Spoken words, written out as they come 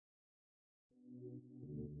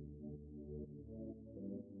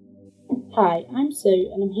Hi, I'm Sue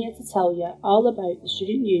and I'm here to tell you all about the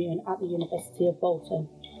Student Union at the University of Bolton.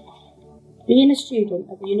 Being a student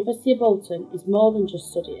at the University of Bolton is more than just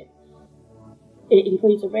studying. It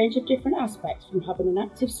includes a range of different aspects, from having an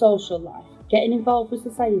active social life, getting involved with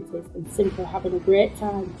societies and simply having a great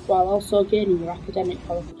time while also gaining your academic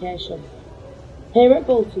qualification. Here at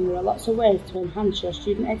Bolton there are lots of ways to enhance your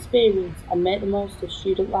student experience and make the most of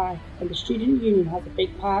student life, and the Student Union has a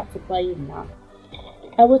big part to play in that.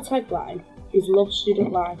 Our tagline is Love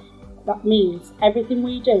Student Life. That means everything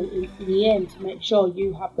we do is in the aim to make sure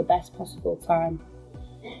you have the best possible time.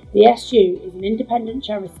 The SU is an independent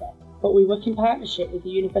charity, but we work in partnership with the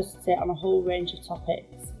university on a whole range of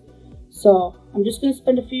topics. So I'm just going to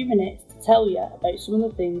spend a few minutes to tell you about some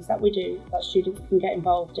of the things that we do that students can get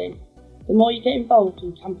involved in. The more you get involved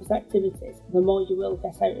in campus activities, the more you will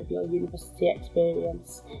get out of your university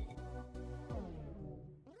experience.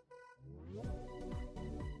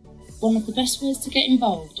 One of the best ways to get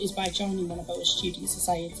involved is by joining one of our student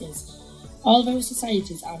societies. All of our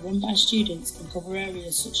societies are run by students and cover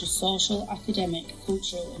areas such as social, academic,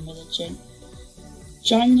 cultural and religion.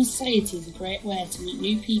 Joining a society is a great way to meet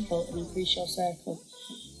new people and increase your circle.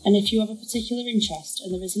 And if you have a particular interest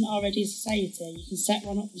and there isn't already a society, you can set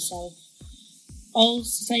one up yourself. All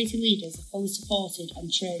society leaders are fully supported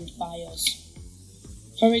and trained by us.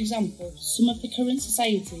 For example, some of the current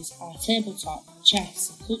societies are tabletop,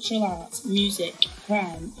 chess, cultural arts, music,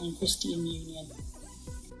 crime and Christian Union.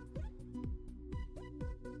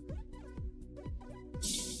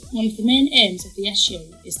 One of the main aims of the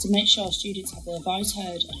SU is to make sure students have their voice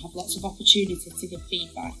heard and have lots of opportunity to give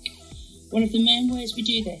feedback. One of the main ways we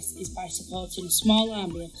do this is by supporting a small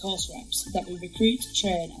army of course reps that we recruit,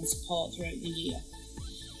 train and support throughout the year.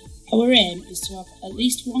 Our aim is to have at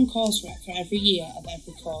least one course rep for every year of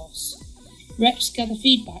every course. Reps gather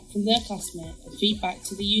feedback from their classmates and feedback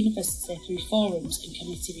to the university through forums and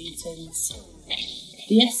committee meetings.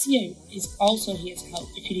 The SU is also here to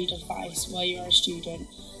help if you need advice while you are a student.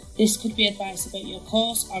 This could be advice about your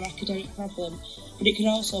course or academic problem, but it could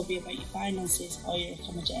also be about your finances or your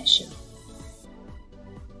accommodation.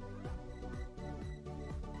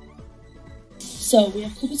 So we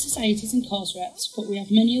have covered societies and course reps, but we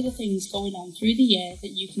have many other things going on through the year that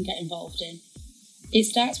you can get involved in. It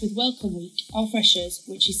starts with Welcome Week, or Freshers,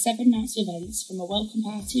 which is 7 nights of events from a welcome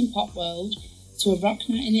party in Pop World to a rock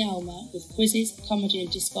night in the Alma with quizzes, comedy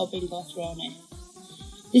and disco bingo thrown in.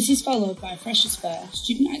 This is followed by a Freshers Fair,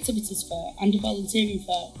 Student Activities Fair and a volunteering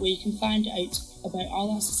fair where you can find out about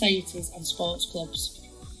all our societies and sports clubs.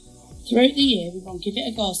 Throughout the year we run Give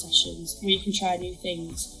It a Go sessions where you can try new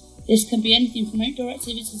things. This can be anything from outdoor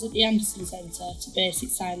activities at the Anderson Centre to basic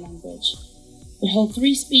sign language. We hold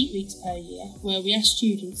 3 Speak Weeks per year where we ask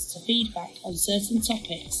students to feedback on certain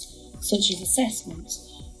topics such as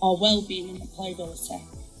assessments or well-being and employability.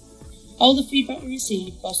 All the feedback we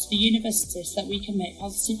receive goes to the university so that we can make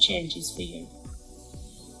positive changes for you.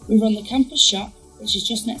 We run the campus shop, which is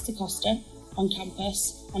just next to Costa, on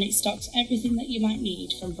campus, and it stocks everything that you might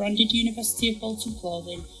need, from branded University of Bolton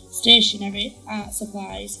clothing, stationery, art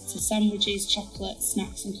supplies, to sandwiches, chocolate,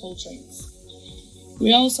 snacks and cold drinks.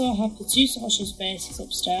 We also have the 2 social spaces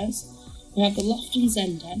upstairs. We have the Loft and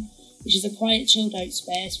Zen Den, which is a quiet chilled out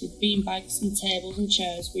space with beanbags and tables and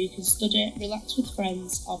chairs where you can study, relax with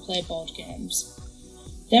friends or play board games.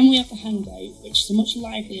 Then we have the Hangout, which is a much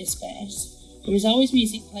livelier space. There is always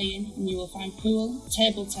music playing and you will find pool,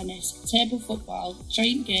 table tennis, table football,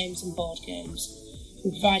 giant games and board games.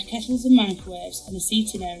 We provide kettles and microwaves and a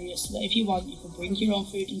seating area so that if you want you can bring your own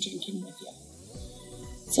food and drink in with you.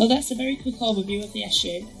 So that's a very quick overview of the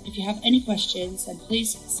SU. If you have any questions then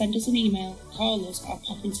please send us an email, call us or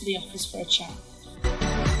pop into the office for a chat.